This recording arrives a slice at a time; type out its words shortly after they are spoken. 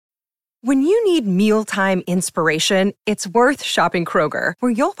When you need mealtime inspiration, it's worth shopping Kroger,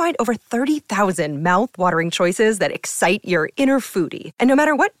 where you'll find over 30,000 mouth-watering choices that excite your inner foodie. And no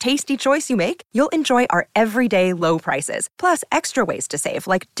matter what tasty choice you make, you'll enjoy our everyday low prices, plus extra ways to save,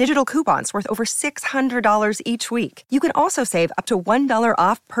 like digital coupons worth over $600 each week. You can also save up to $1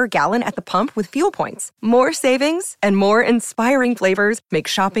 off per gallon at the pump with fuel points. More savings and more inspiring flavors make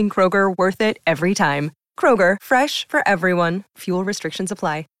shopping Kroger worth it every time. Kroger, fresh for everyone. Fuel restrictions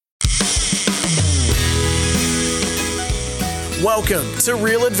apply. Welcome to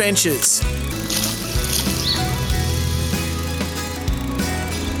Real Adventures.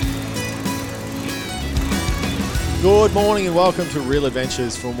 Good morning and welcome to Real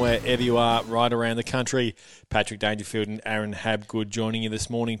Adventures from wherever you are, right around the country. Patrick Dangerfield and Aaron Habgood joining you this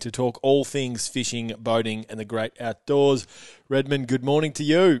morning to talk all things fishing, boating and the great outdoors. Redmond, good morning to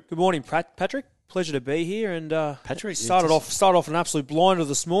you. Good morning, Patrick. Pleasure to be here. And Patrick started off an absolute blinder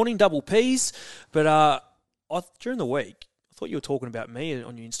this morning, double P's. But during the week, I thought you were talking about me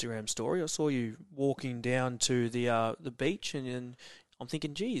on your Instagram story. I saw you walking down to the beach, and I'm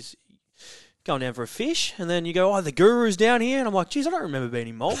thinking, geez, going down for a fish, and then you go, the guru's down here, and I'm like, geez, I don't remember being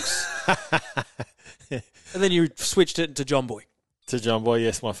in Mogs. And then you switched it to John Boy. To John Boy,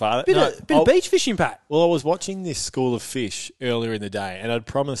 yes, my father. Bit of beach fishing, Pat. Well, I was watching this School of Fish earlier in the day, and I'd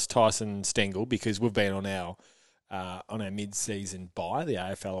promised Tyson Stengel, because we've been on our mid-season buy. The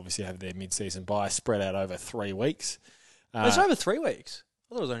AFL obviously have their mid-season buy spread out over 3 weeks. It's over 3 weeks.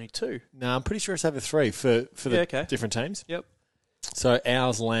 I thought it was only 2. No, I'm pretty sure it's over 3 for the different teams. Yep. So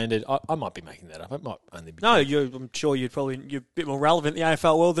ours landed. I might be making that up. It might only be. No, I'm sure you're a bit more relevant in the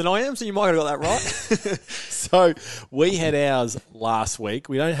AFL world than I am, so you might have got that right. So we had ours last week.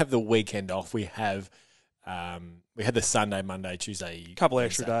 We don't have the weekend off. We have. We had the Sunday, Monday, Tuesday. A couple of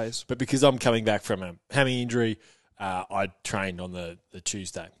extra days. But because I'm coming back from a hammy injury, I trained on the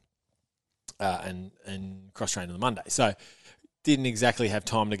Tuesday, and cross trained on the Monday. So didn't exactly have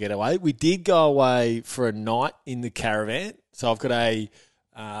time to get away. We did go away for a night in the caravan. So I've got a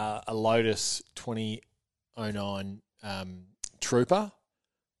Lotus 2009 Trooper.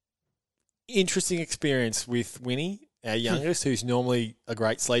 Interesting experience with Winnie, our youngest, who's normally a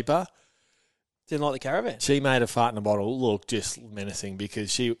great sleeper. Didn't like the caravan. She made a fart in a bottle look just menacing because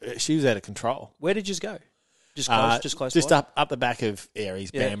she was out of control. Where did you go? Just close. Just up the back of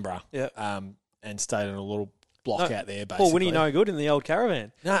Aries, Bamborough. Yeah. And stayed in a little block out there, basically. Poor Winnie no good in the old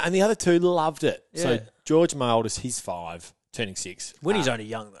caravan. No, and the other two loved it. Yeah. So George, my oldest, he's 5, turning 6. Winnie's only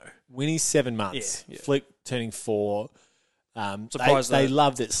young, though. Winnie's 7 months. Yeah. Flick turning 4. Surprised they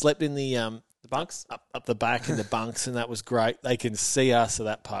loved it. Slept in the bunks? Up the back in the bunks, and that was great. They can see us, so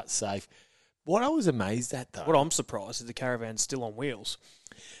that part's safe. What I was amazed at, though... What I'm surprised is the caravan's still on wheels.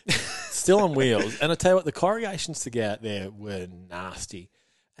 Still on wheels. And I tell you what, the corrugations to get out there were nasty.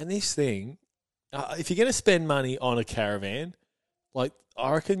 And this thing, if you're going to spend money on a caravan, like,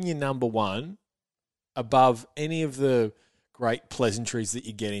 I reckon you're number one above any of the great pleasantries that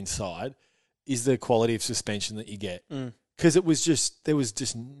you get inside is the quality of suspension that you get. Because there was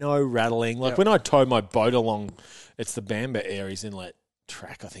just no rattling. Like when I tow my boat along, it's the Bamba Aries Inlet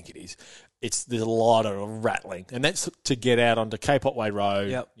track, I think it is. There's a lot of rattling, and that's to get out onto Cape Otway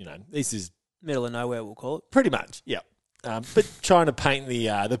Road. Yep. You know, this is middle of nowhere, we'll call it. Pretty much, yeah. But trying to paint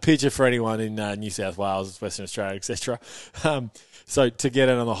the picture for anyone in New South Wales, Western Australia, etc. So to get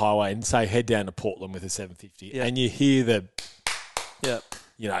out on the highway and say head down to Portland with a 750, and you hear the,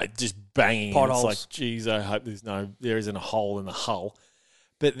 just banging. Potholes. It's like, geez, I hope there isn't a hole in the hull.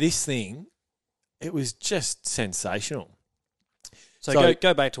 But this thing, it was just sensational. So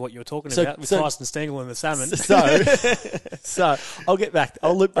go back to what you were talking about with Tyson Stengel and the salmon. So I'll get back.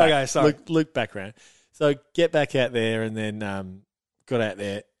 I'll look back. Okay, sorry. Look back around. So get back out there and then got out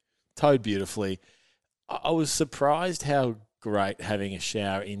there, towed beautifully. I was surprised how great having a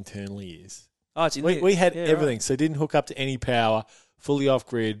shower internally is. Oh, it's in there. We had everything. Right. So didn't hook up to any power, fully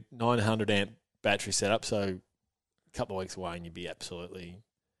off-grid, 900 amp battery setup. So a couple of weeks away and you'd be absolutely...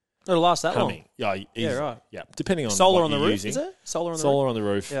 It'll last that long. Yeah, right. Yeah, depending on solar what on the you're roof, using. is it? Solar on the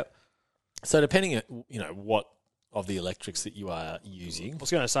roof. Yep. So depending on what of the electrics that you are using. I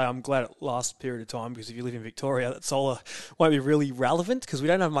was going to say I'm glad it lasts a period of time because if you live in Victoria, that solar won't be really relevant because we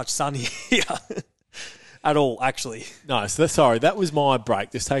don't have much sun here at all, actually. No, so that was my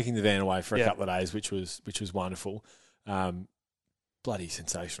break, just taking the van away for a couple of days, which was wonderful. Bloody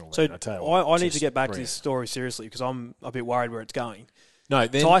sensational. So I tell you what, I need to get back to this story seriously because I'm a bit worried where it's going. No,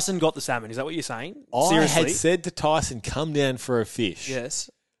 then Tyson got the salmon. Is that what you're saying? I had said to Tyson, come down for a fish. Yes.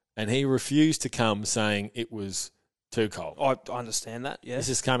 And he refused to come, saying it was too cold. I understand that, yes. This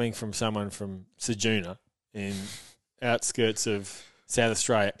is coming from someone from Sejuna in outskirts of South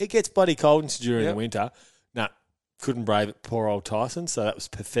Australia. It gets bloody cold during Yep. the winter. Nah, couldn't brave it, poor old Tyson, so that was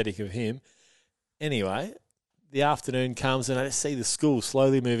pathetic of him. Anyway, the afternoon comes and I see the school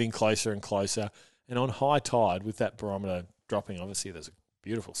slowly moving closer and closer, and on high tide with that barometer dropping, obviously there's a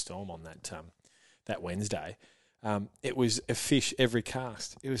beautiful storm on that Wednesday. It was a fish every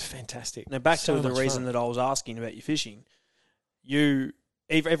cast. It was fantastic. Now, back So to the much reason fun. that I was asking about your fishing.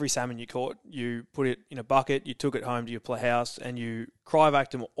 Every salmon you caught, you put it in a bucket, you took it home to your house, and you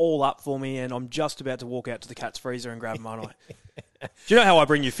cryovac them all up for me, and I'm just about to walk out to the cat's freezer and grab them, aren't I? Do you know how I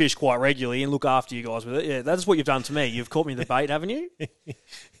bring you fish quite regularly and look after you guys with it? Yeah, that's what you've done to me. You've caught me the bait, haven't you?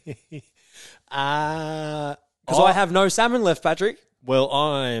 Because I have no salmon left, Patrick. Well,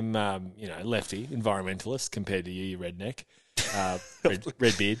 I'm, lefty, environmentalist compared to you redneck,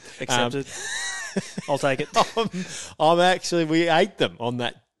 red beard. Accepted. I'll take it. I'm actually, we ate them on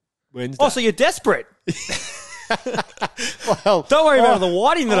that Wednesday. Oh, so you're desperate. Well, Don't worry about the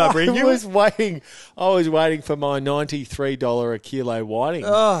whiting that I bring you. I was waiting for my $93 a kilo whiting,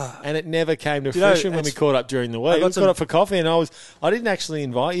 and it never came to fruition when we caught up during the week. We caught up for coffee, and I didn't actually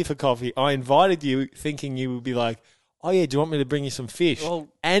invite you for coffee. I invited you thinking you would be like, oh, yeah, do you want me to bring you some fish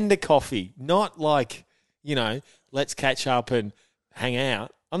and a coffee? Not like, let's catch up and hang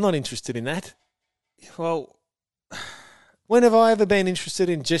out. I'm not interested in that. Well, when have I ever been interested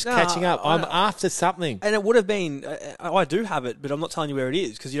in just catching up? I'm after something. And it would have been, I do have it, but I'm not telling you where it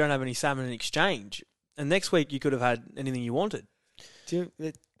is because you don't have any salmon in exchange. And next week you could have had anything you wanted.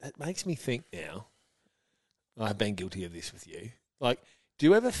 That makes me think now, I've been guilty of this with you. Like, do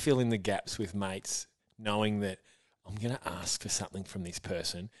you ever fill in the gaps with mates knowing that I'm going to ask for something from this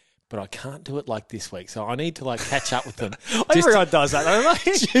person, but I can't do it like this week, so I need to catch up with them. Everyone does that, don't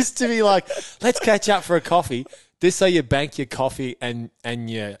they? Just to be like, let's catch up for a coffee. Just so you bank your coffee and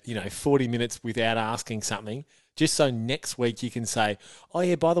your 40 minutes without asking something, just so next week you can say, oh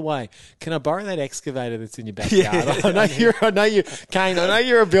yeah, by the way, can I borrow that excavator that's in your backyard? I know you, Kane. I know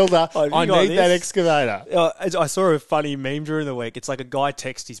you're a builder. I need that excavator. I saw a funny meme during the week. It's like a guy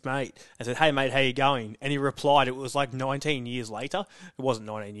texted his mate and said, "Hey mate, how you going?" And he replied. It was like 19 years later. It wasn't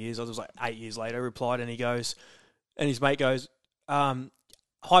 19 years. It was like 8 years later. He replied, and his mate goes,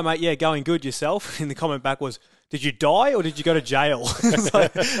 "Hi mate, yeah, going good yourself." And the comment back was, "Did you die or did you go to jail?" And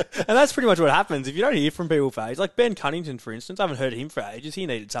that's pretty much what happens. If you don't hear from people for ages, like Ben Cunnington, for instance, I haven't heard of him for ages. He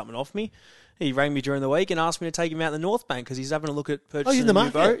needed something off me. He rang me during the week and asked me to take him out the North Bank because he's having a look at purchasing a new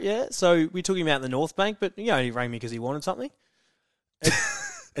boat. Yeah, so we took him out in the North Bank, but he rang me because he wanted something.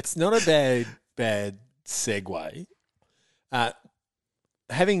 It's not a bad segue.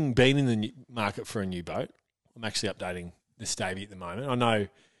 Having been in the market for a new boat, I'm actually updating the Stavey at the moment. I know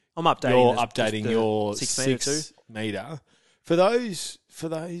I'm updating. You're updating your 6 meter. For those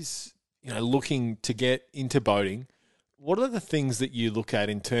looking to get into boating, what are the things that you look at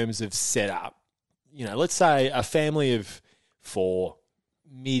in terms of setup? Let's say a family of 4,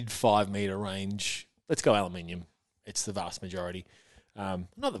 mid 5 meter range. Let's go aluminium. It's the vast majority.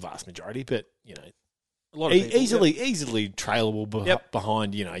 Not the vast majority, but a lot of people, easily trailable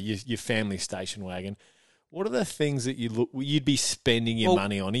behind your family station wagon. What are the things that you'd be spending your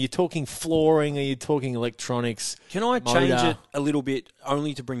money on? Are you talking flooring? Are you talking electronics? Can I change it a little bit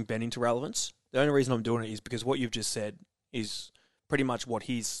only to bring Ben into relevance? The only reason I'm doing it is because what you've just said is pretty much what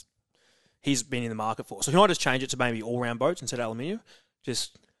he's been in the market for. So can I just change it to maybe all-round boats instead of aluminium?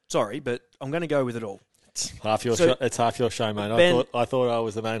 Sorry, but I'm going to go with it all. It's half your show, mate. Ben, I thought I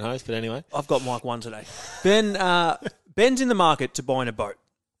was the main host, but anyway. I've got Mike 1 today. Ben's in the market to buying a boat,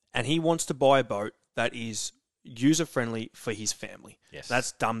 and he wants to buy a boat that is user-friendly for his family. Yes.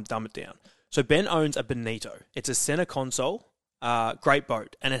 That's dumb it down. So Ben owns a Bonito. It's a center console, great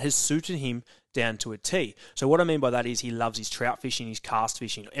boat, and it has suited him down to a T. So what I mean by that is he loves his trout fishing, his cast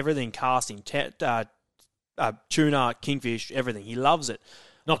fishing, everything casting, tuna, kingfish, everything. He loves it.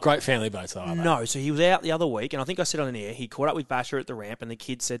 Not great family boats, though, are they? No, so he was out the other week, and I think I said on the air, he caught up with Basher at the ramp, and the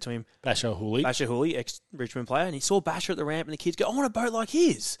kids said to him... Basher Hooley, ex-Richmond player, and he saw Basher at the ramp, and the kids go, I want a boat like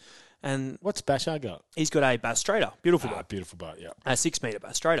his. And what's Basher got? He's got a Bass Trader. Beautiful boat. Beautiful boat, yeah. A 6 metre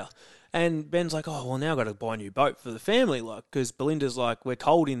Bass Trader. And Ben's like, oh, well, now I've got to buy a new boat for the family, because Belinda's like, we're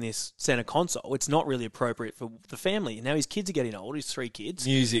cold in this centre console. It's not really appropriate for the family. And now his kids are getting old. He's 3 kids.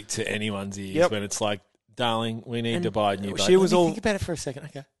 Music to anyone's ears when it's like, darling, we need to buy a new boat. Think about it for a second.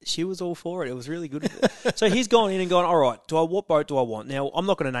 Okay. She was all for it. It was really good. So he's gone in and gone, all right, what boat do I want? Now, I'm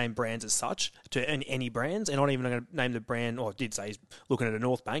not going to name brands as such, to any brands, and I'm not even going to name the brand, or I did say he's looking at a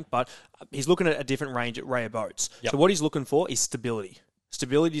North Bank, but he's looking at a different array of boats. Yep. So what he's looking for is stability.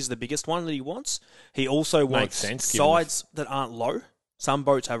 Stability is the biggest one that he wants. He also wants sides that aren't low. Some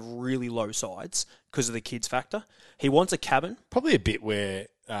boats have really low sides, because of the kids factor. He wants a cabin. Probably a bit where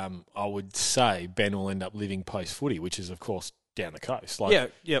I would say Ben will end up living post-footy, which is, of course, down the coast.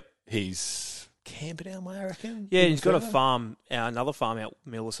 Yep. He's Camperdown way, I reckon. Yeah, he's got a farm, another farm out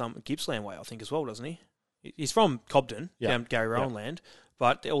Mill or something, Gippsland way, I think, as well, doesn't he? He's from Cobden, down Gary Rowan land,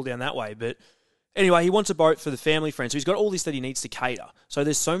 but all down that way. But anyway, he wants a boat for the family friend, so he's got all this that he needs to cater. So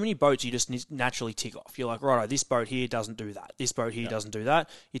there's so many boats you just naturally tick off. You're like, righto, this boat here doesn't do that. This boat here doesn't do that.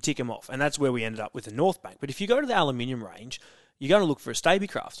 You tick them off, and that's where we ended up with the North Bank. But if you go to the aluminium range, you're going to look for a Staby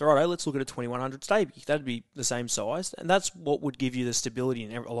craft. All right, let's look at a 2100 Staby. That'd be the same size, and that's what would give you the stability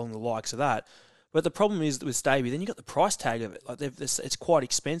and along the likes of that. But the problem is that with Staby, then you got the price tag of it. Like it's quite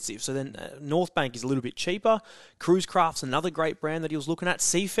expensive. So then North Bank is a little bit cheaper. Cruise Craft's another great brand that he was looking at.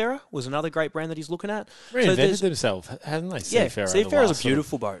 Seafarer was another great brand that he's looking at. Reinvented themselves, hasn't they? Seafarer. Yeah, Seafarer's a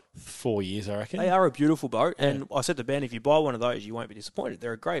beautiful boat. 4 years, I reckon. They are a beautiful boat. And I said to Ben, if you buy one of those, you won't be disappointed.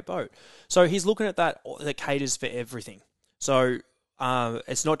 They're a great boat. So he's looking at that caters for everything. So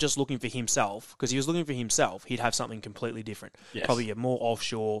it's not just looking for himself, because if he was looking for himself, he'd have something completely different. Yes. Probably a more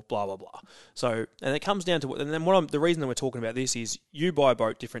offshore, blah, blah, blah. So, and it comes down to, and then the reason that we're talking about this is you buy a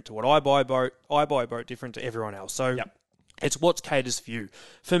boat different to what I buy a boat different to everyone else. So it's what caters for you.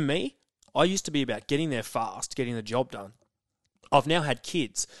 For me, I used to be about getting there fast, getting the job done. I've now had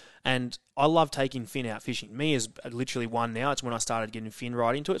kids, and I love taking Finn out fishing. Me is literally one now. It's when I started getting Finn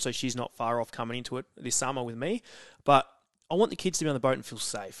right into it, so she's not far off coming into it this summer with me. But I want the kids to be on the boat and feel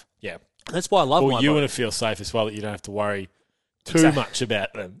safe. Yeah. And that's why I love my boat. You want to feel safe as well, that you don't have to worry too much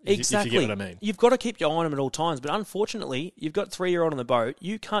about them, if you get what I mean. You've got to keep your eye on them at all times, but unfortunately, you've got a 3-year-old on the boat,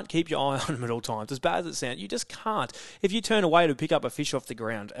 you can't keep your eye on them at all times. As bad as it sounds, you just can't. If you turn away to pick up a fish off the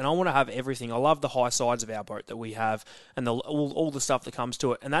ground, and I want to have everything, I love the high sides of our boat that we have, and all the stuff that comes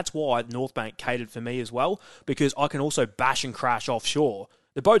to it, and that's why North Bank catered for me as well, because I can also bash and crash offshore.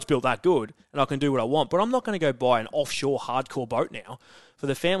 The boat's built that good, and I can do what I want. But I'm not going to go buy an offshore hardcore boat now for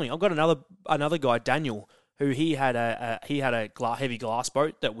the family. I've got another guy, Daniel, who he had a heavy glass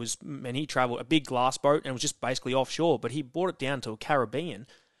boat that was, and he travelled a big glass boat and was just basically offshore. But he brought it down to a Caribbean,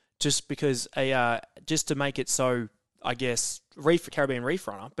 just because just to make it so, I guess, Caribbean reef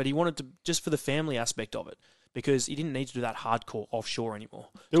runner. But he wanted to, just for the family aspect of it, because he didn't need to do that hardcore offshore anymore.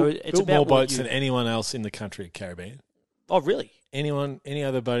 It's about more boats than anyone else in the country, Caribbean. Oh, really? Any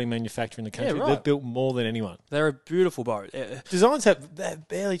other boating manufacturer in the country, right. They've built more than anyone. They're a beautiful boat. Designs have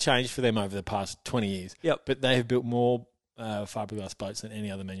barely changed for them over the past 20 years. Yep. But they have built more fiberglass boats than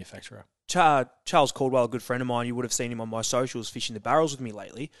any other manufacturer. Charles Caldwell, a good friend of mine, you would have seen him on my socials fishing the barrels with me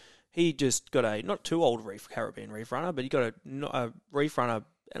lately. He just got a not too old Caribbean reef runner, but he got a reef runner,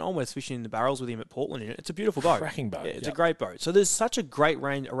 and I'm almost fishing in the barrels with him at Portland. It's a beautiful boat. Cracking boat. Yeah, it's a great boat. So there's such a great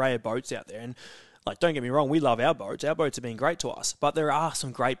array of boats out there, and don't get me wrong, we love our boats. Our boats have been great to us, but there are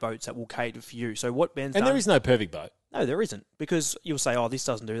some great boats that will cater for you. So what Ben's done... And there is no perfect boat. No, there isn't, because you'll say, oh, this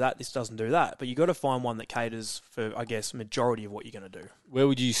doesn't do that, this doesn't do that. But you've got to find one that caters for, I guess, majority of what you're going to do. Where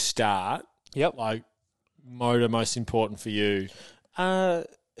would you start? Yep. Like, motor most important for you? For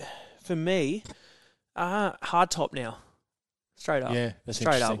me, hard top now. Straight up. Yeah, that's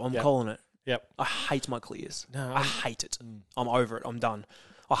Straight up. interesting. I'm calling it. Yep. I hate my clears. No, I hate it. I'm over it. I'm done.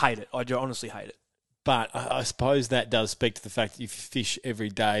 I hate it. I honestly hate it. But I suppose that does speak to the fact that you fish every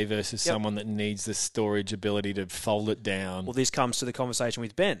day versus someone that needs the storage ability to fold it down. Well, this comes to the conversation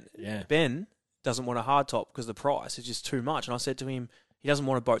with Ben. Yeah. Ben doesn't want a hard top because the price is just too much. And I said to him, he doesn't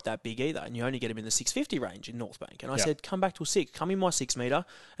want a boat that big either, and you only get him in the 650 range in North Bank. And I said, come back to a 6. Come in my 6 metre.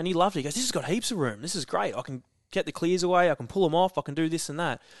 And he loved it. He goes, this has got heaps of room. This is great. I can get the clears away. I can pull them off. I can do this and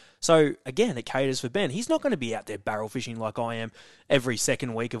that. So, again, it caters for Ben. He's not going to be out there barrel fishing like I am every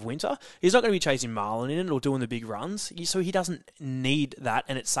second week of winter. He's not going to be chasing marlin in it or doing the big runs. So he doesn't need that,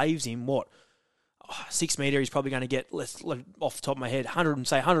 and it saves him, 6 metre, he's probably going to get, off the top of my head,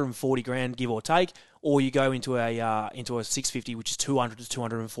 140 grand, give or take, or you go into a 650, which is 200 to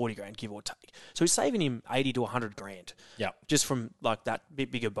 240 grand, give or take. So he's saving him 80 to 100 grand. Yep. Just from that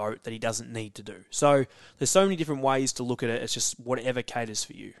bit bigger boat that he doesn't need to do. So there's so many different ways to look at it. It's just whatever caters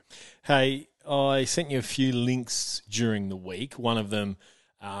for you. Hey, I sent you a few links during the week. One of them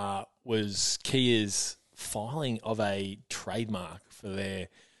was Kia's filing of a trademark for their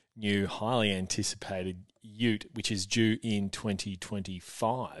new highly anticipated ute, which is due in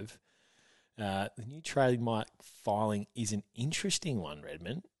 2025. The new trademark filing is an interesting one,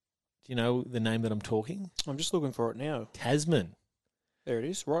 Redmond. Do you know the name that I'm talking? I'm just looking for it now. Tasman. There it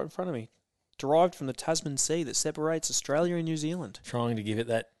is, right in front of me. Derived from the Tasman Sea that separates Australia and New Zealand. Trying to give it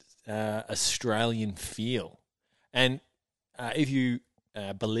that Australian feel. And if you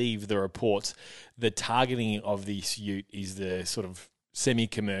believe the reports, the targeting of this ute is the sort of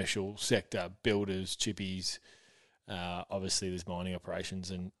semi-commercial sector, builders, chippies. Obviously, there's mining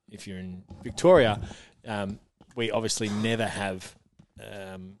operations, and if you're in Victoria, we obviously never have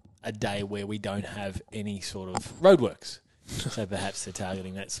a day where we don't have any sort of roadworks. So perhaps they're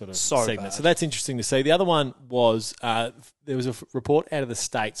targeting that sort of segment. Bad. So that's interesting to see. The other one was there was a report out of the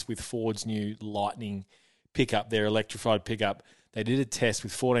States with Ford's new Lightning pickup, their electrified pickup. They did a test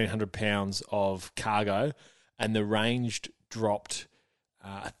with 1,400 pounds of cargo, and the range dropped,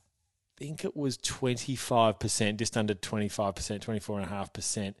 I think it was 25%, just under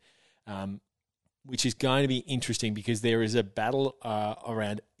 25%, 24.5%, which is going to be interesting because there is a battle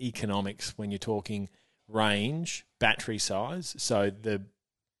around economics when you're talking range, battery size. So the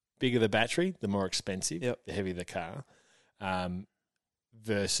bigger the battery, the more expensive, the heavier the car,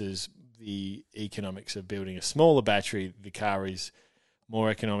 versus the economics of building a smaller battery. The car is more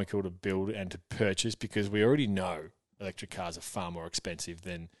economical to build and to purchase because we already know electric cars are far more expensive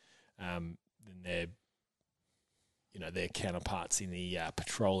than their counterparts in the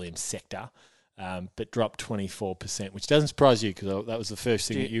petroleum sector. But dropped 24%, which doesn't surprise you because that was the first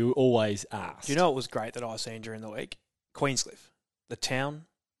thing that you always asked. Do you know what was great that I seen during the week? Queenscliff, the town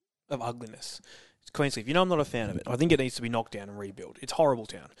of ugliness. It's Queenscliff. You know I'm not a fan of it. I think it needs to be knocked down and rebuilt. It's a horrible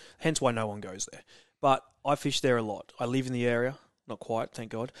town, hence why no one goes there. But I fish there a lot. I live in the area. Not quite,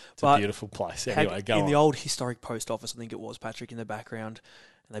 thank God. It's a beautiful place. Anyway, go on. In the old historic post office, I think it was, Patrick, in the background,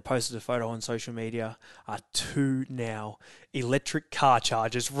 and they posted a photo on social media, are 2 now electric car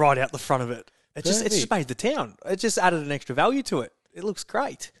chargers right out the front of it. It's just made the town. It just added an extra value to it. It looks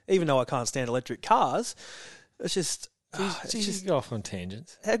great. Even though I can't stand electric cars, it's just... Just go off on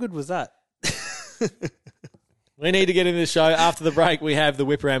tangents. How good was that? We need to get into the show. After the break, we have the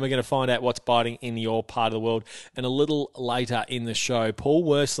whip around. We're going to find out what's biting in your part of the world. And a little later in the show, Paul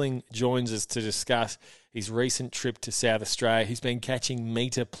Worsling joins us to discuss his recent trip to South Australia. He's been catching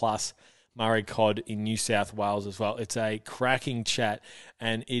metre-plus Murray cod in New South Wales as well. It's a cracking chat,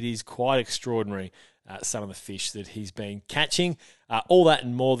 and it is quite extraordinary, some of the fish that he's been catching. All that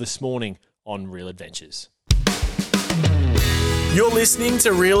and more this morning on Real Adventures. You're listening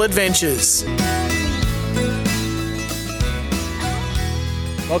to Real Adventures.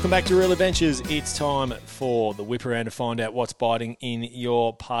 Welcome back to Real Adventures. It's time for the whip around to find out what's biting in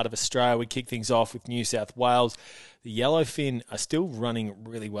your part of Australia. We kick things off with New South Wales. The yellowfin are still running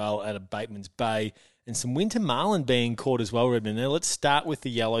really well out of Bateman's Bay, and some winter marlin being caught as well, Redmond. Now let's start with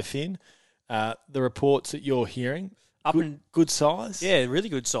the yellowfin. The reports that you're hearing, good size? Yeah, really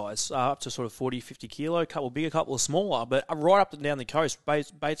good size, up to sort of 40, 50 kilo, a couple bigger, a couple of smaller, but right up and down the coast.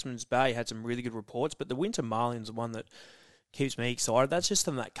 Bateman's Bay had some really good reports, but the winter marlin's the one that keeps me excited. That's just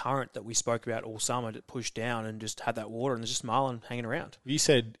from that current that we spoke about all summer that pushed down and just had that water, and there's just marlin hanging around. You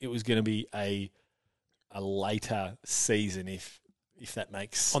said it was going to be a later season, if that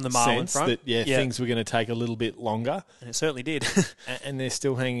makes on the marlin sense, front. That things were going to take a little bit longer, and it certainly did. and they're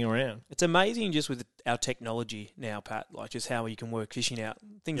still hanging around. It's amazing just with our technology now, Pat. Like just how you can work fishing out,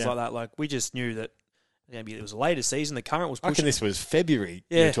 things like that. Like we just knew that maybe it was a later season. The current was pushing. I reckon this was February.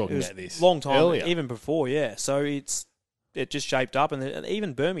 Yeah, you were talking about this long time earlier, even before. Yeah, so it just shaped up, and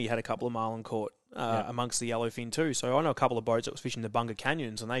even Burmese had a couple of marlin caught amongst the yellowfin too. So I know a couple of boats that was fishing the Bunga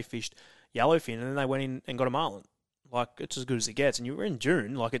Canyons, and they fished yellowfin, and then they went in and got a marlin. Like, it's as good as it gets. And you were in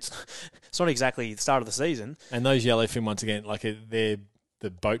June. Like, it's not exactly the start of the season. And those yellowfin, once again, like the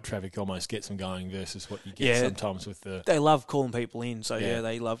boat traffic almost gets them going versus what you get sometimes with the... They love calling people in. So,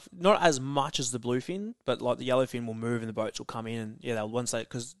 they love... Not as much as the bluefin, but, like, the yellowfin will move and the boats will come in. And, they'll once they...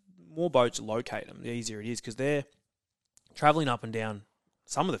 Because more boats locate them, the easier it is. Because they're travelling up and down.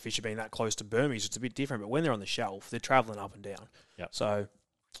 Some of the fish are being that close to Burmese. It's a bit different. But when they're on the shelf, they're travelling up and down. Yep. So...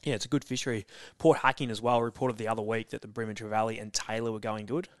 Yeah, it's a good fishery. Port Hacking as well reported the other week that the Bremen Trevally and Taylor were going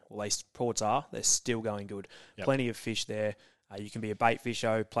good. Well, they're still going good. Yep. Plenty of fish there. You can be a bait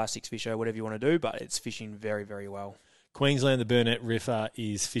fisher, plastics fisher, whatever you want to do, but it's fishing very, very well. Queensland, the Burnett River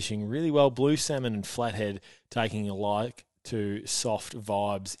is fishing really well. Blue salmon and flathead taking a like to soft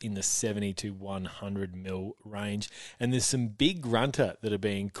vibes in the 70 to 100 mil range. And there's some big grunter that are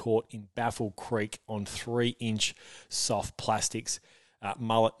being caught in Baffle Creek on 3-inch soft plastics.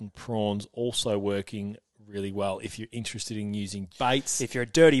 Mullet and prawns also working really well if you're interested in using baits. If you're a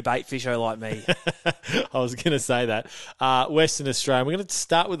dirty bait fisher like me. I was going to say that. Western Australia. We're going to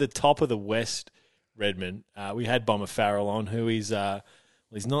start with the top of the West, Redmond. We had Bomber Farrell on, who is,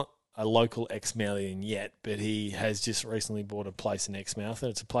 he's not a local Exmouthian yet, but he has just recently bought a place in Exmouth,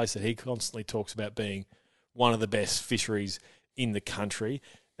 and it's a place that he constantly talks about being one of the best fisheries in the country.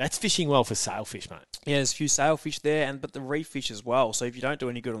 That's fishing well for sailfish, mate. Yeah, there's a few sailfish there, but the reef fish as well. So if you don't do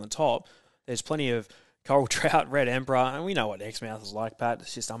any good on the top, there's plenty of coral trout, red emperor, and we know what Exmouth is like, Pat.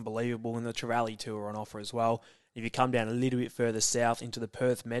 It's just unbelievable. And the Trevally tour on offer as well. If you come down a little bit further south into the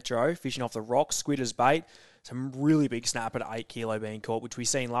Perth Metro, fishing off the rocks, squid as bait, some really big snapper at 8 kilo being caught, which we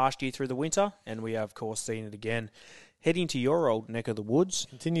seen last year through the winter, and we have, of course, seen it again. Heading to your old neck of the woods.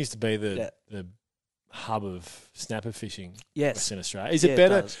 Continues to be the hub of snapper fishing in Yes. Western Australia. Is it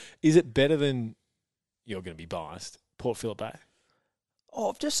better? Is it better than, you're going to be biased, Port Phillip Bay?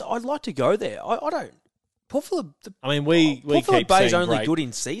 Oh, I'd like to go there. I don't. Port Phillip. We Port Phillip keep Bay's seeing only great, good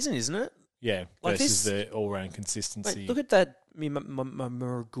in season, isn't it? yeah, Like versus this- the all-round consistency. Mate, look at that. My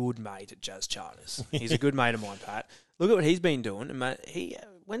good mate at Jazz Charters. He's a good mate of mine, Pat. Look at what he's been doing. And mate,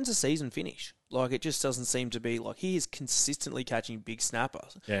 when's the season finish? Like, it just doesn't seem to be like he is consistently catching big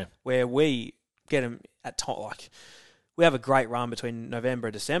snappers. Yeah. Where we get them at top, like we have a great run between November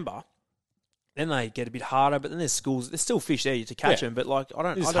and December. Then they get a bit harder, but then there's schools. There's still fish there to catch them, but like I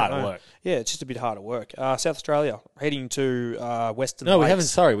don't It's know. harder work. Yeah, it's just a bit harder work. South Australia heading to Western. No, we Lakes. haven't.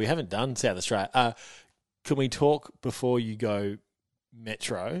 Sorry, we haven't done South Australia. Can we talk before you go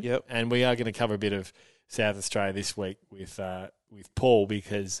Metro? Yep. And we are going to cover a bit of South Australia this week with Paul,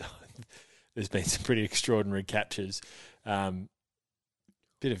 because there's been some pretty extraordinary captures.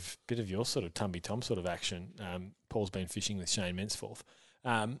 Bit of your sort of Tumby Tom sort of action. Paul's been fishing with Shane Mensforth.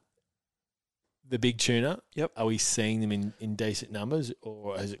 The big tuna. Yep. Are we seeing them in decent numbers,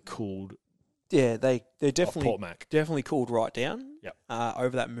 or has it cooled? Yeah, they're Off definitely Port Mac. definitely cooled right down. Yep.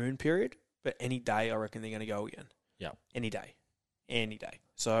 Over that moon period, but any day I reckon they're going to go again. Yep. Any day.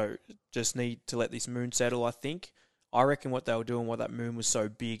 So just need to let this moon settle. I think. I reckon what they were doing, why that moon was so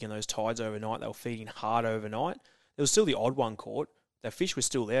big and those tides overnight, they were feeding hard overnight. There was still the odd one caught. The fish was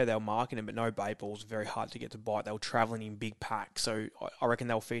still there. They were marking them, but no bait balls. Very hard to get to bite. They were travelling in big packs. So I reckon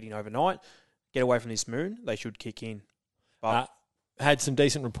they were feeding overnight. Get away from this moon, they should kick in. But Had some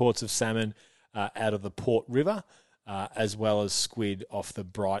decent reports of salmon out of the Port River, as well as squid off the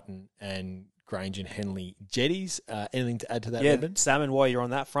Brighton and Grange and Henley jetties. Anything to add to that, Ruben? salmon, while you're on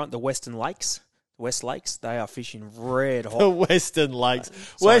that front, the Western Lakes, West Lakes, they are fishing red hot. The Western Lakes.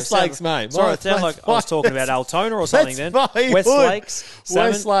 Sorry, West Lakes, mate. Sorry, it sounded like I was talking about Altona or something then. That's my West hood. Lakes,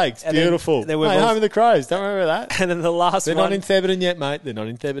 salmon, West Lakes, and then beautiful. there were Hey, both- home of the Crows. Don't remember that. And then the last They're one, not in Theberton yet, mate. They're not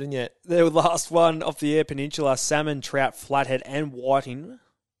in Theberton yet. the last one off the Eyre Peninsula, salmon, trout, flathead, and whiting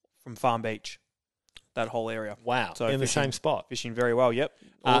from Farm Beach. That whole area. Wow. So in the fishing- same spot. Fishing very well, yep.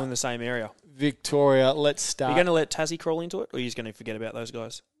 All in the same area. Victoria, let's Are start. you going to let Tassie crawl into it, or are you just going to forget about those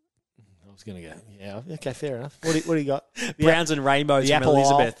guys? I was going to go, yeah, okay, fair enough. What do you got? Browns and rainbows the from Apple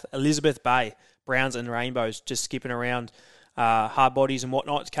Isle. Elizabeth Bay. Browns and rainbows just skipping around hard bodies and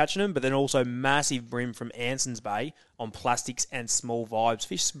whatnot, catching them, but then also massive brim from Anson's Bay on plastics and small vibes.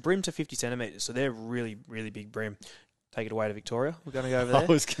 Fish brim to 50 centimetres, so they're really, really big brim. Take it away to Victoria. We're going to go over I there.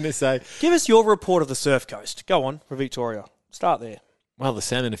 was going to say, Give us your report of the surf coast. Go on for Victoria. Start there. well, the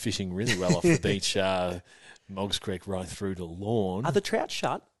salmon are fishing really well off the beach, Moggs Creek right through to Lawn. Are the trout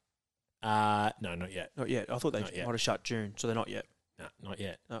shut? No, not yet. Not yet. I thought they Not yet. might have shut June, so they're not yet. No, not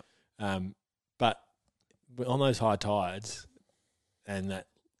yet. No. But on those high tides and that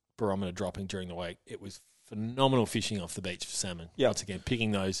barometer dropping during the week, it was phenomenal fishing off the beach for salmon. Yep. Once again,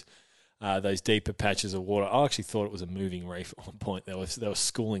 picking those deeper patches of water. I actually thought it was a moving reef at one point. They were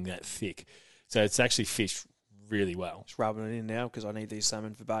schooling that thick. So it's actually fished really well. Just rubbing it in now because I need these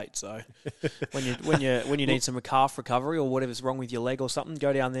salmon for bait. So when you need some calf recovery or whatever's wrong with your leg or something,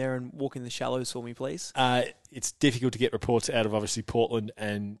 go down there and walk in the shallows for me, please. It's difficult to get reports out of obviously Portland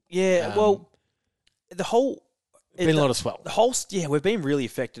and Yeah, well, the whole been a lot of swell. we've been really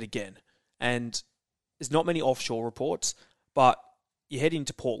affected again, and there's not many offshore reports, but you head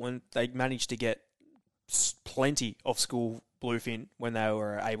into Portland, they managed to get plenty of school bluefin when they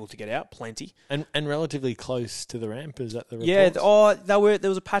were able to get out, plenty. And relatively close to the ramp, is that the reports? Yeah, there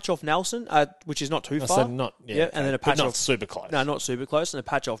was a patch off Nelson, which is not too Oh, far. so not, yeah, and then a but patch not off super close. No, not super close, and a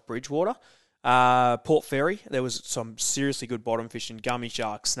patch off Bridgewater. Port Fairy, there was some seriously good bottom fishing, gummy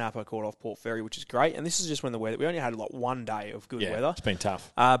shark, snapper caught off Port Fairy, which is great. And this is just when the weather, we only had like one day of good weather. It's been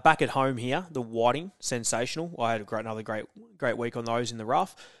tough. Back at home here, the whiting, sensational. I had another great week on those in the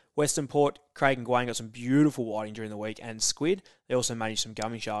rough. Western Port, Craig and Gwain got some beautiful whiting during the week, and squid. They also managed some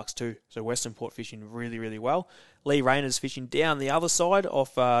gummy sharks too. So Western Port fishing really, really well. Lee Rayner's fishing down the other side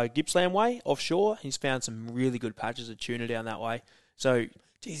off Gippsland Way, offshore. He's found some really good patches of tuna down that way. So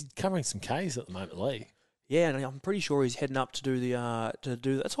He's covering some Ks at the moment, Lee. yeah, and I'm pretty sure he's heading up to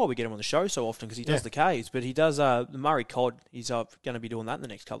do that's why we get him on the show so often, because he does the Ks. But he does the Murray Cod. He's going to be doing that in the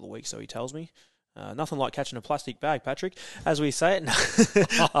next couple of weeks, so he tells me. Nothing like catching a plastic bag, Patrick, as we say it.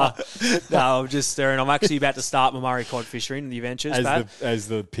 No, I'm just staring. I'm actually about to start my Murray cod fishing, the adventures, as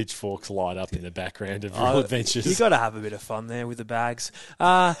the pitchforks light up in the background of Real Adventures. You got to have a bit of fun there with the bags.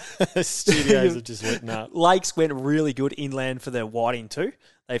 Studios are just wetting up. Lakes went really good inland for their whiting too.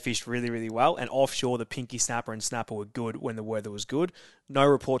 They fished really, really well. And offshore, the pinky snapper and snapper were good when the weather was good. No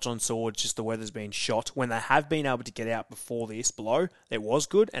reports on swords, just the weather's been shot. When they have been able to get out before this below, it was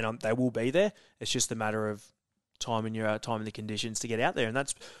good, and they will be there. It's just a matter of time and the conditions to get out there, and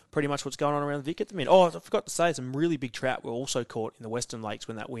that's pretty much what's going on around the Vic at the minute. Oh, I forgot to say, some really big trout were also caught in the Western Lakes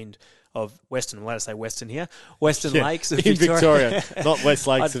when that wind of Western, let us say Western here, Western Lakes of in Victoria, not West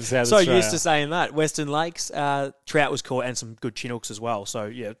Lakes of South Australia. So used to saying that. Western Lakes, trout was caught, and some good Chinooks as well. So,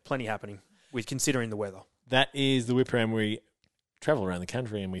 yeah, plenty happening with considering the weather. That is the Whip Around. We travel around the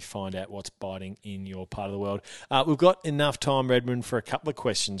country and we find out what's biting in your part of the world. We've got enough time, Redmond, for a couple of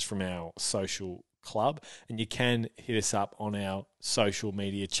questions from our social club, and you can hit us up on our social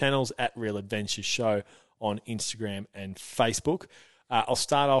media channels at Real Adventures Show on Instagram and Facebook. I'll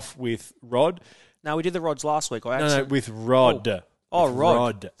start off with Rod. No, we did the rods last week. With Rod.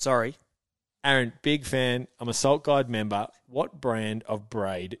 Rod. Sorry. Aaron, big fan. I'm a Salt Guide member. What brand of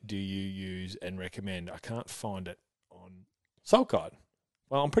braid do you use and recommend? I can't find it on Salt Guide.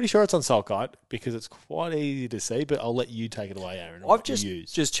 Well, I'm pretty sure it's on Salt Guide because it's quite easy to see, but I'll let you take it away, Aaron. I've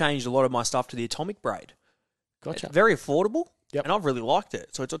just changed a lot of my stuff to the atomic braid. Gotcha. It's very affordable, yep. And I've really liked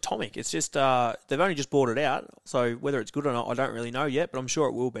it. So it's atomic. It's just they've only just brought it out, so whether it's good or not, I don't really know yet, but I'm sure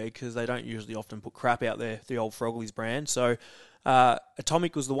it will be because they don't usually often put crap out there, the old Frogleys brand. So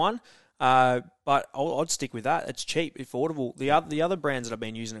atomic was the one. But I'd stick with that. It's cheap, affordable. The other brands that I've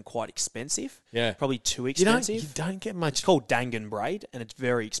been using are quite expensive. Yeah. Probably too expensive. You don't get much. It's called Dangan braid, and it's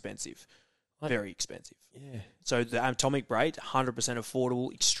very expensive. Very expensive. Yeah. So the atomic braid, 100%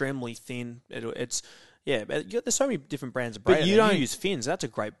 affordable, extremely thin. There's so many different brands of braid. But you don't use fins. That's a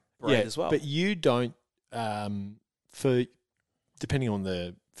great braid as well. But you don't, for depending on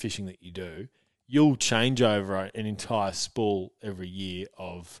the fishing that you do, you'll change over an entire spool every year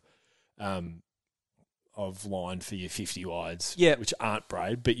of line for your 50 wides, which aren't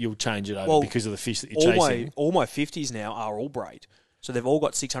braid, but you'll change it over because of the fish that you're chasing. All my 50s now are all braid. So they've all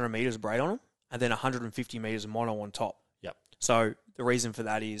got 600 metres of braid on them and then 150 metres of mono on top. Yep. So the reason for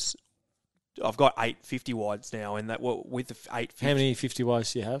that is I've got 8 50 wides now, and that with the 8 50. How many 50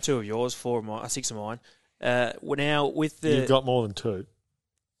 wides do you have? 2 of yours, 4 of mine, 6 of mine. Now with the... You've got more than 2.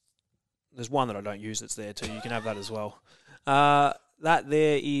 There's one that I don't use that's there too. You can have that as well. That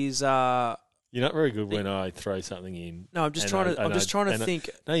there is... You're not very good when I throw something in. No, I'm just trying to think.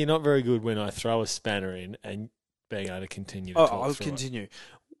 No, you're not very good when I throw a spanner in and being able to continue to talk I'll continue.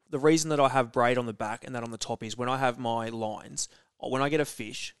 The reason that I have braid on the back and that on the top is when I have my lines, when I get a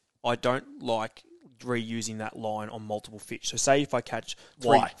fish, I don't like reusing that line on multiple fish. So say if I catch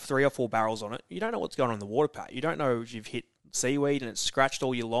 3 or 4 barrels on it, you don't know what's going on in the water pat. You don't know if you've hit seaweed and it's scratched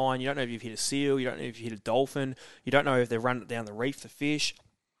all your line. You don't know if you've hit a seal. You don't know if you hit a dolphin. You don't know if they've run it down the reef, the fish.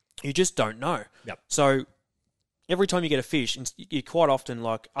 You just don't know. Yep. So every time you get a fish, you quite often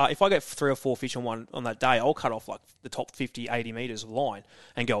if I get 3 or 4 fish on that day, I'll cut off like the top 50, 80 metres of line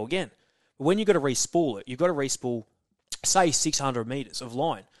and go again. But when you've got to re-spool it, you've got to re-spool, say, 600 metres of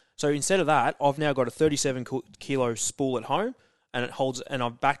line. So instead of that, I've now got a 37 kilo spool at home, and it holds, and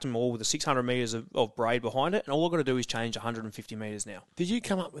I've backed them all with a 600 metres of braid behind it, and all I've got to do is change 150 metres now. Did you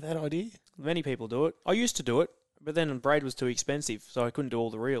come up with that idea? Many people do it. I used to do it. But then braid was too expensive, so I couldn't do all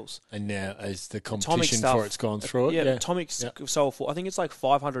the reels. And now, as the competition for it's gone through it, Atomic's sold for, I think it's like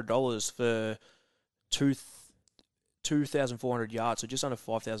 $500 for 2,400 yards, so just under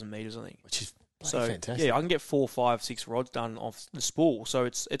 5,000 metres, I think. Which is fantastic. Yeah, I can get 4, 5, 6 rods done off the spool. So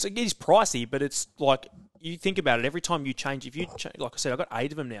it is pricey, but it's like, you think about it, every time you change, like I said, I've got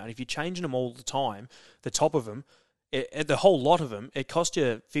 8 of them now, and if you're changing them all the time, the top of them, the whole lot of them, it costs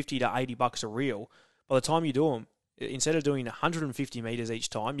you $50 to $80 a reel. By the time you do them, instead of doing 150 metres each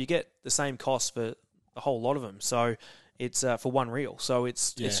time, you get the same cost for the whole lot of them. So it's for one reel. So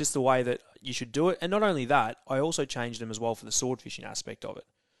it's just the way that you should do it. And not only that, I also changed them as well for the sword fishing aspect of it.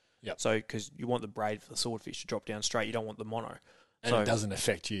 Yep. So because you want the braid for the swordfish to drop down straight, you don't want the mono. And it doesn't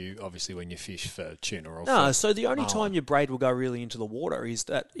affect you, obviously, when you fish for tuna or so the only time your braid will go really into the water is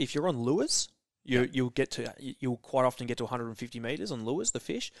that if you're on lures, you'll quite often get to 150 metres on lures, the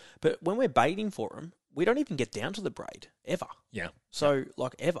fish. But when we're baiting for them, we don't even get down to the braid, ever. Yeah. So,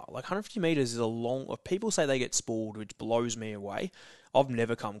 ever. 150 metres is a long... People say they get spooled, which blows me away. I've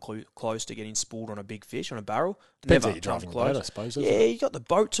never come close to getting spooled on a big fish, on a barrel. Depends never how you're driving close. The boat, I suppose. Yeah, you got the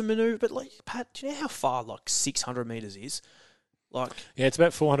boat to manoeuvre, but, Pat, do you know how far, 600 metres is? Like, Yeah, it's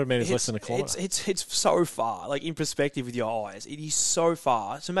about 400 metres less than a kilometre. It's so far. Like, in perspective with your eyes, it is so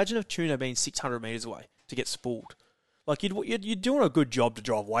far. So imagine if tuna being 600 metres away to get spooled. Like, you're doing a good job to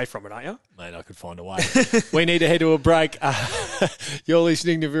drive away from it, aren't you? Mate, I could find a way. We need to head to a break. You're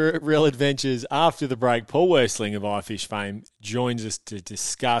listening to Real Adventures. After the break, Paul Worsling of iFish fame joins us to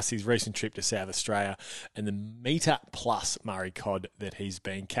discuss his recent trip to South Australia and the metre plus Murray cod that he's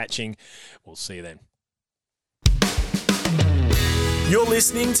been catching. We'll see you then. You're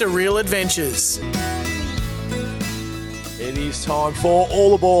listening to Real Adventures. It is time for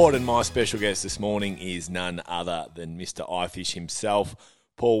All Aboard, and my special guest this morning is none other than Mr. iFish himself,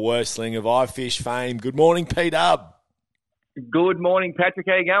 Paul Worsling of iFish fame. Good morning, P-Dub. Good morning, Patrick.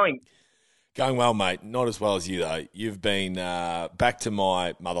 How are you going? Going well, mate. Not as well as you, though. You've been back to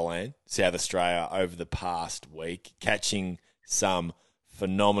my motherland, South Australia, over the past week, catching some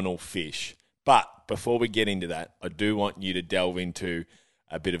phenomenal fish. But before we get into that, I do want you to delve into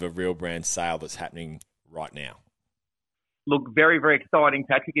a bit of a real brand sale that's happening right now. Look, very, very exciting,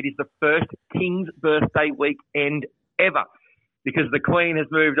 Patrick. It is the first King's birthday weekend ever because the Queen has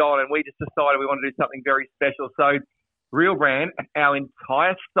moved on and we just decided we want to do something very special. So, Real Brand, our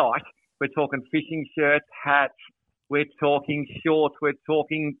entire site, we're talking fishing shirts, hats, we're talking shorts, we're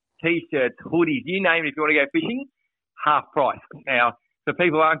talking T-shirts, hoodies, you name it. If you want to go fishing, half price. Now, so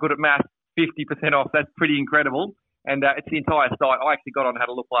people aren't good at math, 50% off. That's pretty incredible. And it's the entire site. I actually got on and had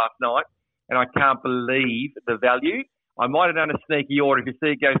a look last night and I can't believe the value. I might have done a sneaky order. If you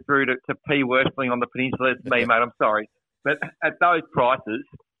see it go through to P. Worsling on the peninsula, it's me, mate. I'm sorry. But at those prices,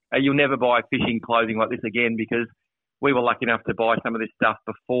 you'll never buy fishing clothing like this again because we were lucky enough to buy some of this stuff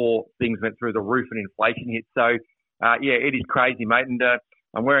before things went through the roof and inflation hit. So, yeah, it is crazy, mate. And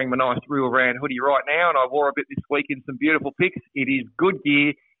I'm wearing my nice Real Brand hoodie right now, and I wore a bit this week in some beautiful pics. It is good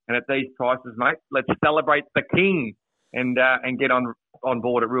gear, and at these prices, mate, let's celebrate the King and get on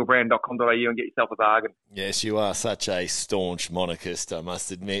board at realbrand.com.au and get yourself a bargain. Yes, you are such a staunch monarchist, I must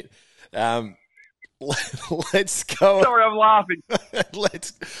admit. Let's go. Sorry, I'm laughing.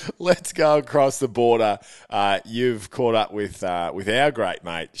 let's go across the border. You've caught up with our great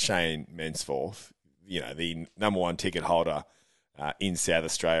mate Shane Mensforth, the number one ticket holder in South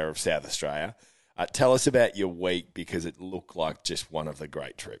Australia. Tell us about your week because it looked like just one of the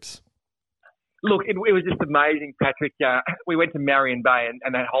great trips. Look, it was just amazing, Patrick. We went to Marion Bay,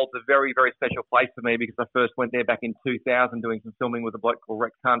 and that holds a very, very special place for me because I first went there back in 2000 doing some filming with a bloke called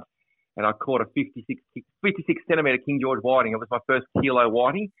Rex Hunt, and I caught a 56 centimetre King George whiting. It was my first kilo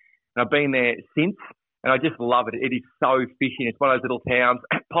whiting, and I've been there since, and I just love it. It is so fishing. It's one of those little towns,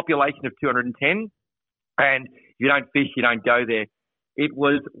 population of 210, and if you don't fish, you don't go there. It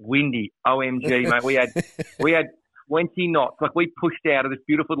was windy. OMG, mate. We had 20 knots. Like, we pushed out of this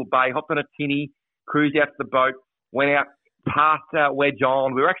beautiful little bay, hopped on a tinny, cruised out to the boat, went out past Wedge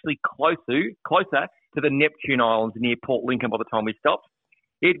Island. We were actually closer to the Neptune Islands near Port Lincoln by the time we stopped.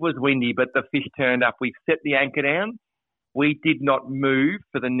 It was windy, but the fish turned up. We set the anchor down. We did not move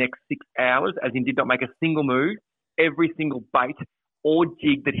for the next 6 hours, as in did not make a single move. Every single bait or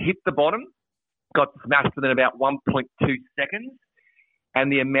jig that hit the bottom got smashed within about 1.2 seconds. And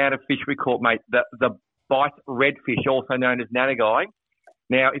the amount of fish we caught, mate, the bite redfish, also known as nanagai.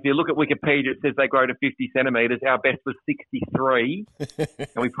 Now, if you look at Wikipedia, it says they grow to 50 centimetres. Our best was 63, and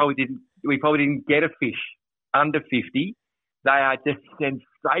we probably didn't get a fish under 50. They are just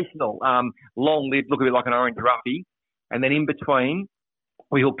sensational. Long-lived, look a bit like an orange roughy. And then in between,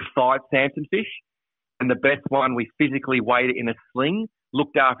 we hooked 5 Samson fish, and the best one, we physically weighed it in a sling,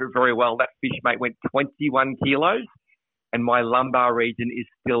 looked after it very well. That fish, mate, went 21 kilos, and my lumbar region is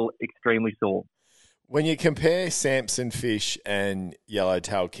still extremely sore. When you compare Samson fish and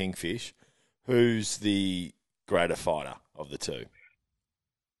yellowtail kingfish, who's the greater fighter of the two?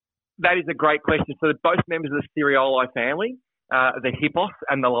 That is a great question. So they're both members of the Cereoli family, the Hippos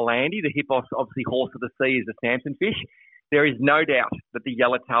and the Lalandi. The Hippos, obviously horse of the sea, is the Samson fish. There is no doubt that the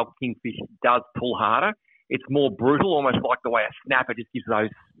yellowtail kingfish does pull harder. It's more brutal, almost like the way a snapper just gives those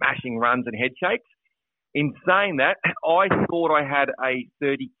smashing runs and head shakes. In saying that, I thought I had a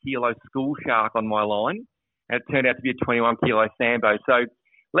 30-kilo school shark on my line, and it turned out to be a 21-kilo sambo. So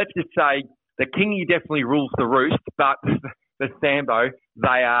let's just say the kingy definitely rules the roost, but the sambo,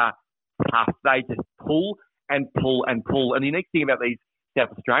 they are tough. They just pull and pull and pull. And the unique thing about these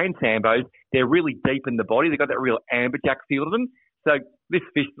South Australian sambos, they're really deep in the body. They've got that real amberjack feel to them. So this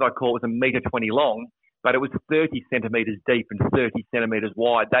fish that I caught was 1.20 m long, but it was 30 centimetres deep and 30 centimetres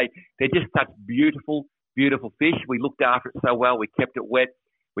wide. They're just such beautiful fish. We looked after it so well. We kept it wet.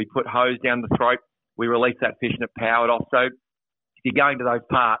 We put hose down the throat. We released that fish and it powered off. So if you're going to those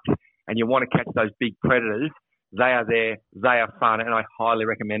parks and you want to catch those big predators, They are there. They are fun, and I highly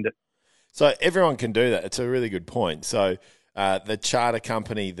recommend it. So everyone can do that. It's a really good point. So the charter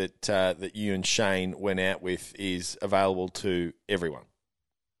company that you and Shane went out with is available to everyone.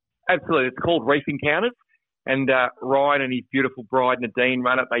 Absolutely. It's called Reef Encounters, and Ryan and his beautiful bride Nadine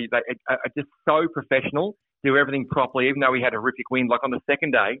run it. They are just so professional, do everything properly, even though we had horrific wind. Like on the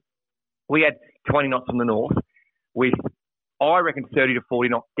second day, we had 20 knots from the north with, I reckon, 30 to 40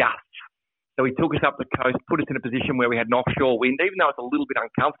 knot gusts. So he took us up the coast, put us in a position where we had an offshore wind. Even though it's a little bit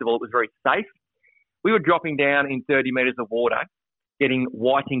uncomfortable, it was very safe. We were dropping down in 30 metres of water, getting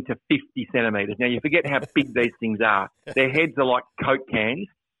whiting to 50 centimetres. Now, you forget how big these things are. Their heads are like Coke cans.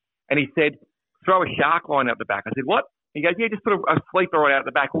 And he said, throw a shark line out the back. I said, what? He goes, yeah, just put a sleeper right out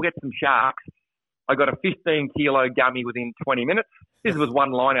the back. We'll get some sharks. I got a 15-kilo gummy within 20 minutes. This was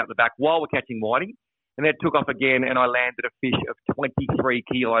one line out the back while we're catching whiting. And then it took off again, and I landed a fish of 23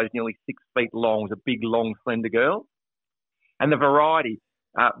 kilos, nearly 6 feet long. It was a big, long, slender girl. And the variety,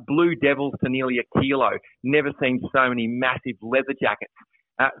 blue devils to nearly a kilo. Never seen so many massive leather jackets.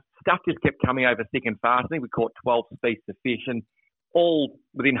 Stuff just kept coming over thick and fast. I think we caught 12 species of fish, and all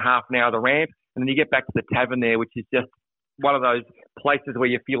within half an hour of the ramp. And then you get back to the tavern there, which is just one of those places where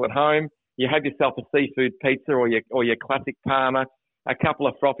you feel at home. You have yourself a seafood pizza or your classic parma, a couple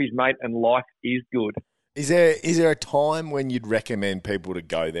of frothies, mate, and life is good. Is there a time when you'd recommend people to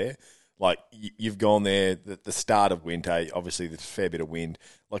go there? Like, you've gone there at the start of winter, obviously there's a fair bit of wind.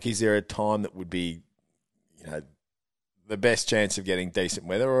 Like, is there a time that would be, the best chance of getting decent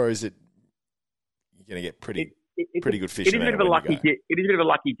weather, or is it you're going to get pretty good fish? It is a bit of a lucky dip. It is a bit of a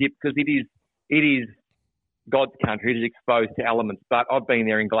lucky dip because it is God's country. It is exposed to elements, but I've been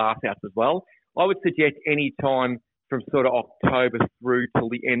there in glasshouse as well. I would suggest any time from sort of October through till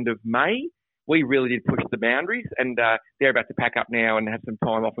the end of May. We really did push the boundaries, and they're about to pack up now and have some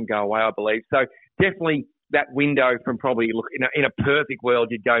time off and go away, I believe. So definitely that window from probably, look, in a perfect world,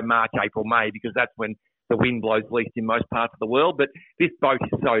 you'd go March, April, May, because that's when the wind blows least in most parts of the world. But this boat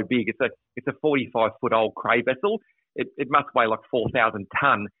is so big. It's a 45-foot old cray vessel. It must weigh like 4,000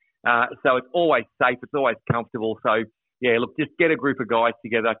 tonne. So it's always safe. It's always comfortable. So, yeah, look, just get a group of guys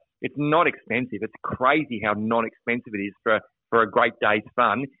together. It's not expensive. It's crazy how non-expensive it is for a great day's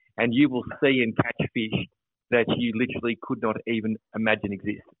fun. And you will see and catch fish that you literally could not even imagine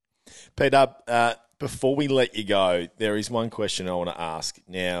exist. Peter, before we let you go, there is one question I want to ask.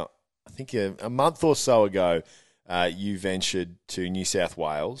 Now, I think a month or so ago, you ventured to New South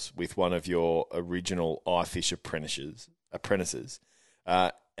Wales with one of your original iFish apprentices,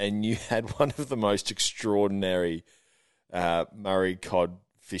 and you had one of the most extraordinary Murray cod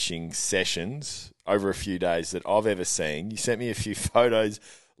fishing sessions over a few days that I've ever seen. You sent me a few photos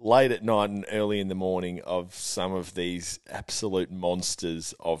late at night and early in the morning of some of these absolute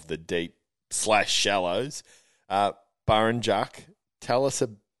monsters of the deep / shallows. Burrinjuck, tell us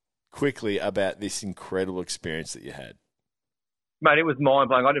quickly about this incredible experience that you had. Mate, it was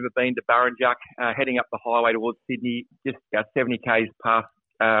mind-blowing. I'd never been to Burrinjuck, heading up the highway towards Sydney, just 70 k's past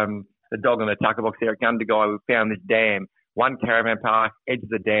the dog on the tucker box there at Gundagai. We found this dam, one caravan park, edge of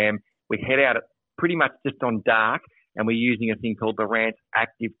the dam. We head out at pretty much just on dark, and we're using a thing called the Rant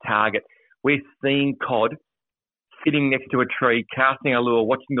Active Target. We're seeing cod sitting next to a tree, casting our lure,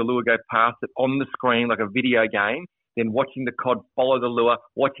 watching the lure go past it on the screen like a video game, then watching the cod follow the lure,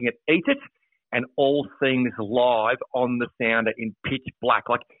 watching it eat it, and all seeing this live on the sounder in pitch black.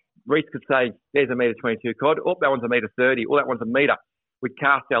 Like Reese could say, there's a metre 22 cod. Oh, that one's a metre 30. Oh, that one's a metre. We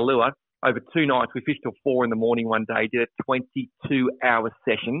cast our lure over 2 nights. We fished till 4 in the morning one day, did a 22-hour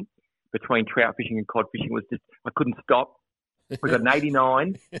session between trout fishing and cod fishing. It was just, I couldn't stop. We got an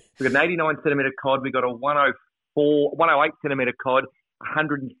 89. We got an 89 centimetre cod. We got a 108 centimetre cod,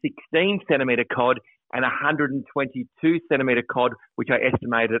 116 centimetre cod, and 122 centimetre cod, which I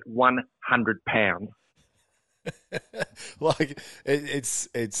estimated at 100 pounds. Like, it's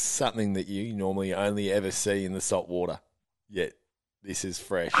something that you normally only ever see in the salt water. Yet this is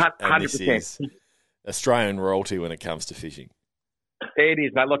fresh. 100%. And this is Australian royalty when it comes to fishing. It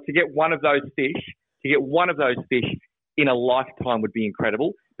is, mate. Look, to get one of those fish in a lifetime would be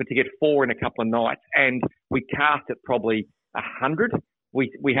incredible, but to get 4 in a couple of nights, and we cast at probably 100.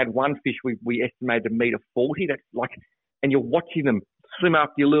 We had one fish we estimated 1.40 meters. That's like, and you're watching them swim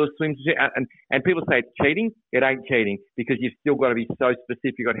after your lure, swim, and people say it's cheating. It ain't cheating because you've still got to be so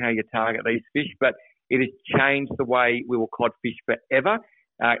specific on how you target these fish. But it has changed the way we will cod fish forever.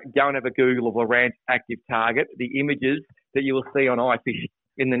 Go and have a Google of Lowrance Active Target. The images that you will see on iFish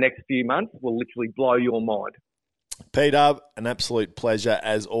in the next few months will literally blow your mind. Peter, an absolute pleasure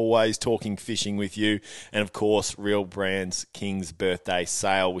as always talking fishing with you. And of course, Real Brands King's birthday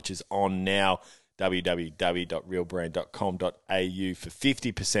sale, which is on now. www.realbrand.com.au for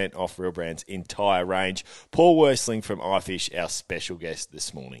 50% off Real Brand's entire range. Paul Worsling from iFish, our special guest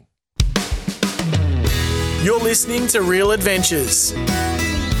this morning. You're listening to Real Adventures.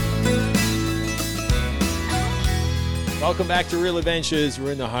 Welcome back to Real Adventures.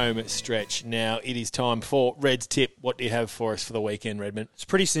 We're in the home stretch now. It is time for Red's Tip. What do you have for us for the weekend, Redmond? It's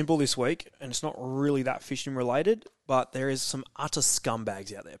pretty simple this week, and it's not really that fishing related, but there is some utter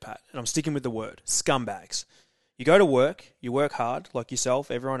scumbags out there, Pat. And I'm sticking with the word, scumbags. You go to work, you work hard, like yourself,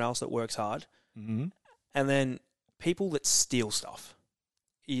 everyone else that works hard, and then people that steal stuff.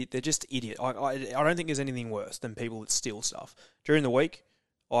 They're just idiot. I don't think there's anything worse than people that steal stuff. During the week,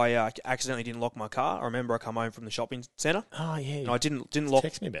 I accidentally didn't lock my car. I remember I come home from the shopping centre. Oh, yeah. And I didn't lock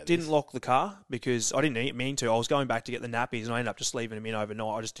Text me about didn't this. lock the car because I didn't mean to. I was going back to get the nappies and I ended up just leaving them in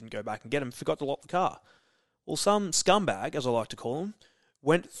overnight. I just didn't go back and get them. Forgot to lock the car. Well, some scumbag, as I like to call them,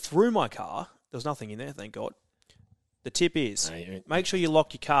 went through my car. There was nothing in there, thank God. The tip is, make sure you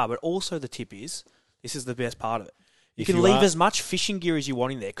lock your car, but also the tip is, this is the best part of it. You can leave as much fishing gear as you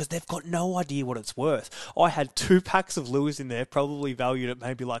want in there because they've got no idea what it's worth. I had 2 packs of lures in there, probably valued at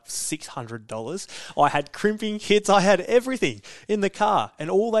maybe like $600. I had crimping kits. I had everything in the car. And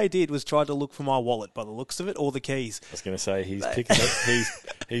all they did was try to look for my wallet by the looks of it or the keys. I was going to say he's picking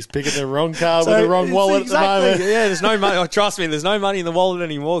the wrong car with the wrong wallet exactly, at the moment. Yeah, there's no money. Oh, trust me, there's no money in the wallet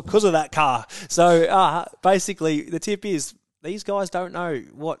anymore because of that car. So basically, the tip is these guys don't know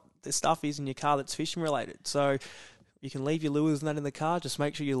what the stuff is in your car that's fishing related. So you can leave your lures and that in the car. Just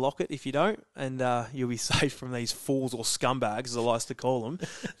make sure you lock it if you don't, and you'll be safe from these fools or scumbags, as I like to call them,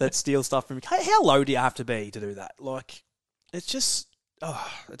 that steal stuff from you. How low do you have to be to do that? Like, it's just,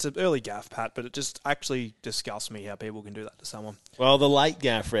 it's an early gaff, Pat, but it just actually disgusts me how people can do that to someone. Well, the late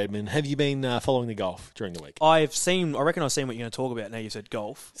gaff, Redmond. Have you been following the golf during the week? I reckon I've seen what you're going to talk about now you said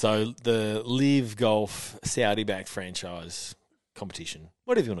golf. So the Live Golf Saudi-backed franchise competition,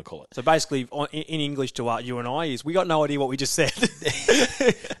 whatever you want to call it. So basically, in English to you and I, is we got no idea what we just said.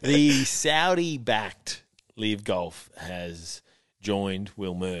 The Saudi-backed Live Golf has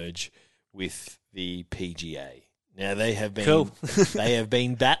will merge with the PGA. Now they have been they have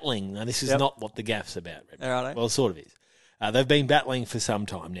been battling. Now this is not what the gaff's about. Right. Well, it sort of is. They've been battling for some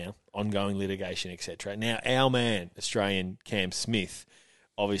time now, ongoing litigation, etc. Now our man, Australian Cam Smith,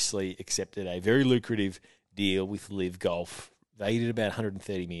 obviously accepted a very lucrative deal with Live Golf. They did about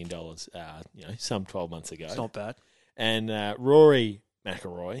 $130 million, some 12 months ago. It's not bad. And Rory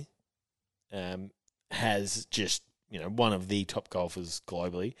McIlroy has just, one of the top golfers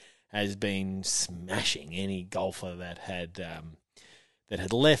globally, has been smashing any golfer that had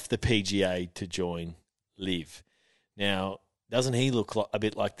left the PGA to join Live. Now, doesn't he look a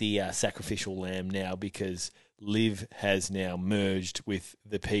bit like the sacrificial lamb now because Live has now merged with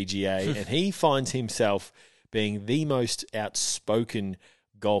the PGA and he finds himself being the most outspoken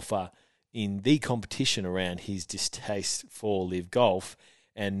golfer in the competition around his distaste for Live Golf,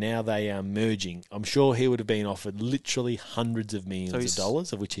 and now they are merging. I'm sure he would have been offered literally hundreds of millions of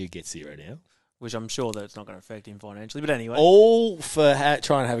dollars, of which he gets zero now. Which I'm sure that it's not going to affect him financially, but anyway. All for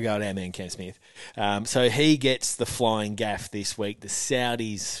trying to have a go at our man Cam Smith. So he gets the flying gaff this week. The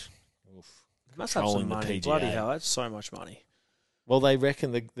Saudis must have some money. Bloody hell, that's so much money. Well, they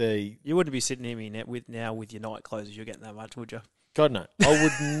reckon the you wouldn't be sitting near me with your night clothes if you're getting that much, would you? God no, I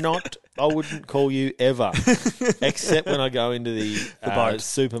would not. I wouldn't call you ever, except when I go into the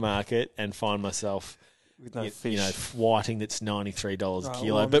supermarket and find myself with no fish, whiting that's $93 a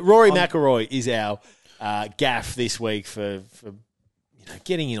kilo. But Rory McIlroy is our gaff this week for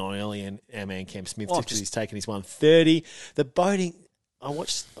getting in on early, and our man Cam Smith just because he's taken his 130. The boating I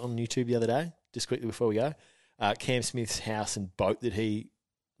watched on YouTube the other day, just quickly before we go. Cam Smith's house and boat that he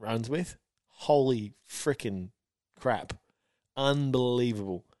runs with. Holy frickin' crap.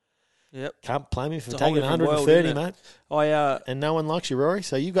 Unbelievable. Yep. Can't blame him for taking 130, mate. And no one likes you, Rory,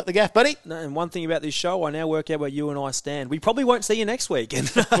 so you've got the gaff, buddy. No, and one thing about this show, I now work out where you and I stand. We probably won't see you next week.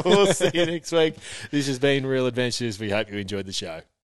 We'll see you next week. This has been Real Adventures. We hope you enjoyed the show.